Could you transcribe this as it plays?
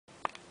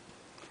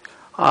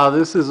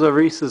This is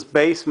Orissa's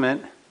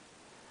basement.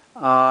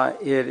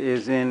 It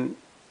is in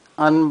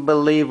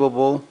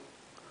unbelievable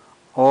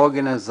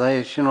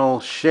organizational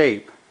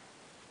shape.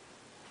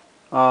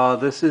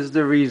 This is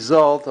the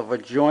result of a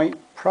joint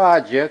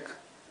project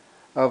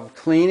of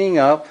cleaning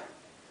up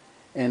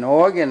and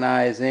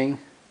organizing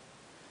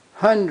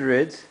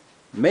hundreds,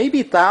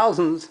 maybe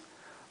thousands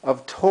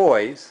of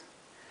toys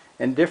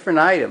and different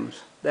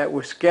items that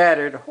were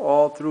scattered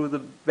all through the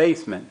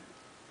basement.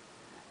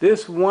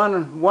 This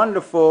one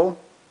wonderful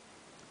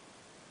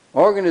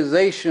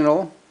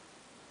organizational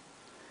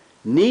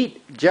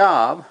neat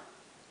job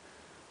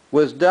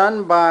was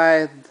done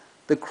by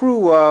the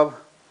crew of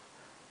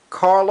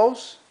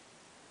Carlos,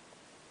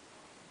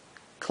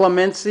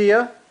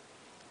 Clemencia,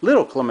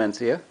 little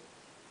Clemencia,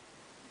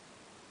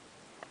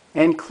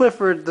 and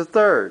Clifford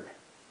III.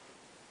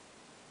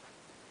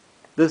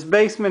 This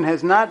basement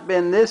has not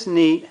been this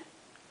neat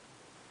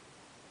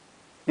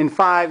in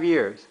 5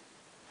 years.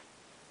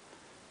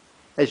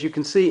 As you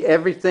can see,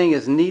 everything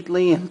is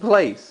neatly in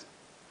place.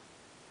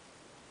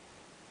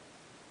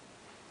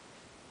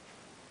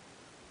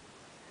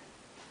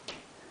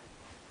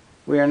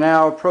 We are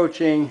now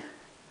approaching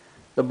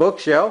the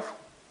bookshelf,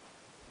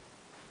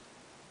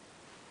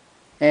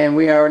 and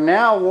we are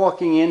now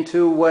walking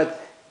into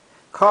what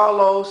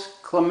Carlos,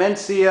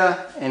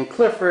 Clemencia, and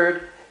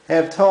Clifford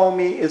have told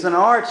me is an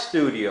art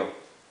studio.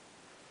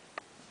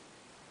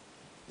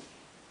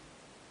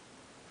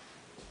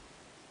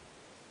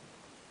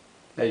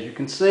 As you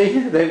can see,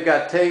 they've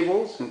got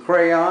tables and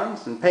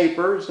crayons and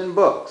papers and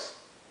books.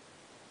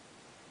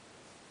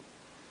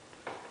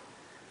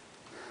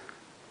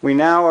 We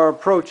now are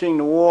approaching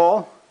the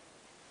wall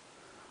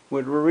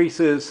with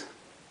Orissa's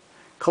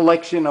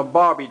collection of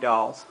Barbie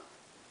dolls.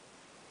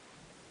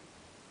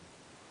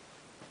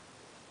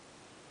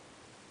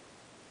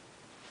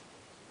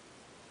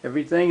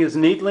 Everything is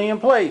neatly in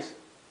place.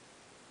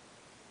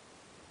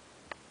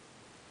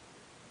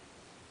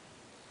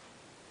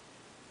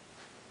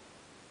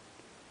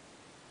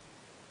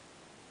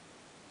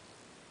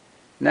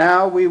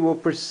 Now we will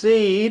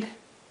proceed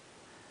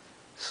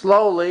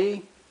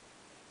slowly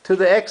to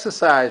the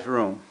exercise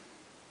room.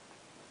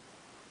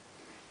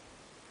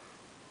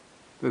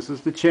 This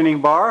is the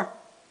chinning bar.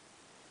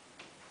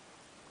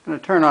 I'm going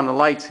to turn on the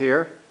lights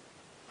here.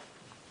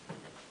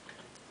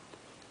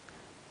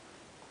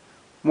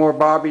 More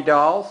Barbie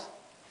dolls.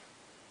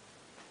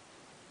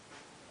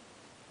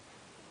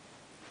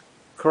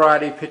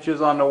 Karate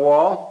pictures on the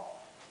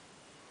wall.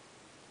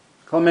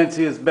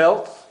 Clemencia's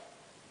belts.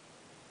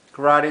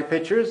 Karate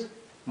pictures.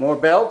 More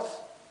belts.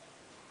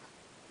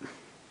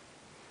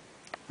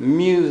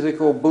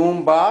 Musical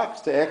boom box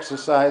to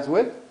exercise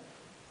with.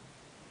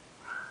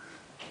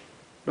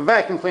 The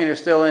vacuum cleaner is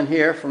still in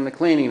here from the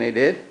cleaning they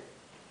did.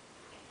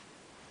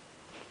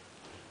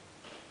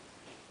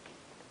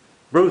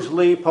 Bruce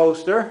Lee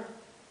poster.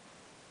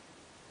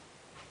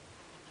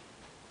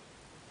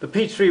 The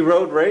Peachtree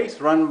Road Race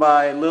run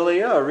by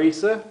Lilia,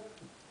 Orissa,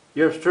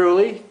 yours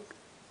truly,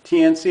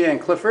 Clemencia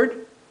and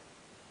Clifford.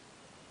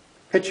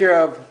 Picture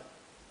of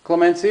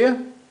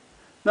Clemencia.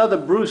 Another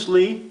Bruce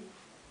Lee.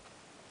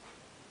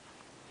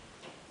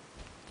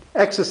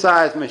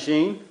 Exercise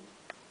machine.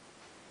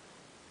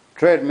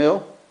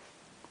 Treadmill.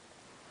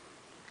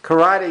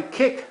 Karate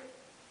kick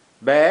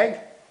bag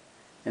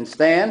and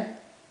stand.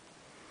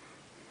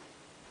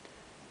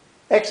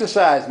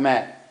 Exercise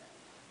mat.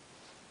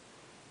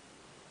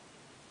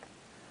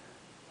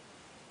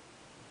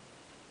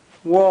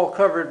 Wall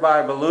covered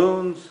by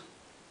balloons.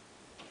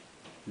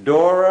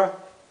 Dora.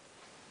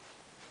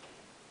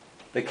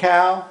 The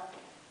cow.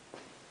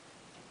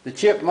 The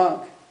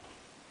chipmunk.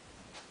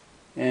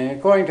 And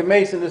according to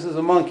Mason, this is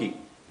a monkey.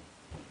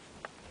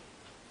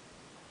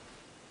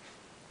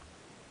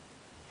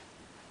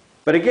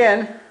 But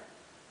again,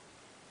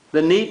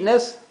 the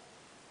neatness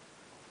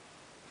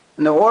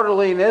and the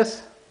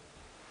orderliness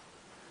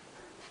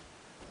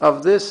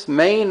of this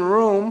main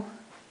room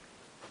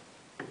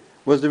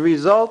was the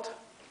result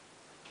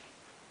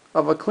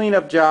of a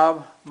cleanup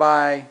job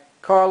by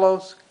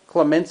Carlos,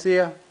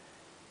 Clemencia,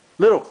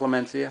 little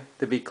Clemencia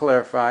to be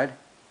clarified,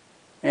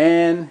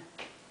 and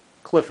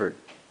Clifford.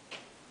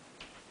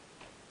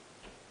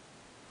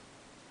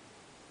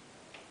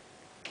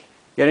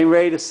 Getting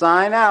ready to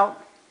sign out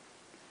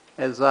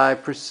as I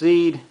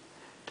proceed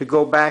to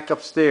go back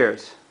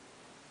upstairs.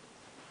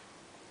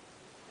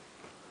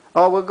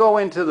 Oh, we'll go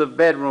into the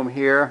bedroom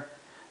here.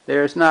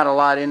 There's not a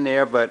lot in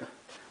there, but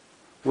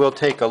we'll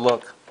take a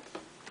look.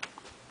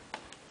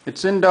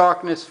 It's in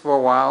darkness for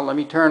a while. Let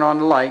me turn on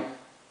the light.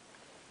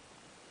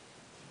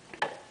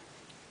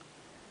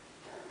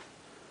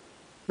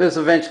 This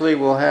eventually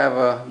will have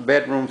a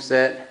bedroom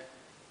set,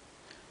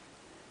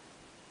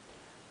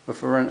 but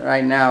for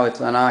right now it's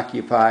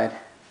unoccupied.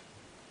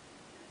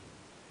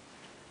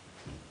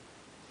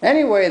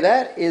 Anyway,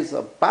 that is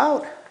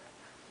about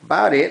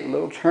it. A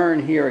little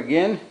turn here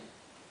again.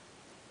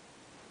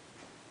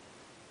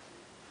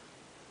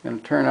 I'm going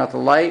to turn out the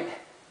light.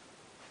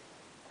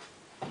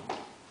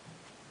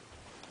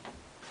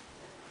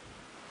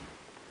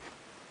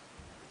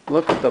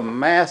 Look at the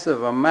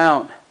massive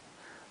amount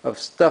of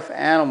stuffed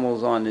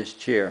animals on this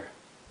chair.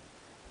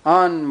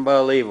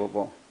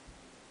 Unbelievable.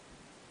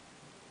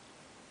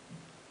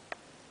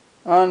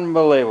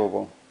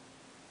 Unbelievable.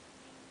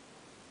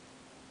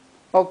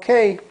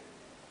 Okay,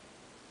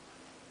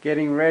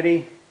 getting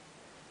ready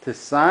to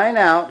sign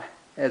out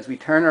as we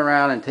turn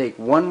around and take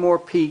one more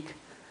peek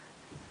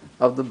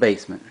of the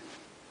basement.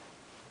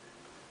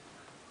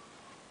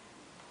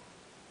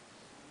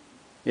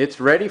 It's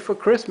ready for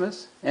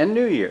Christmas and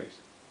New Year's.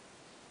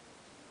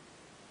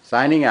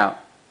 Signing out.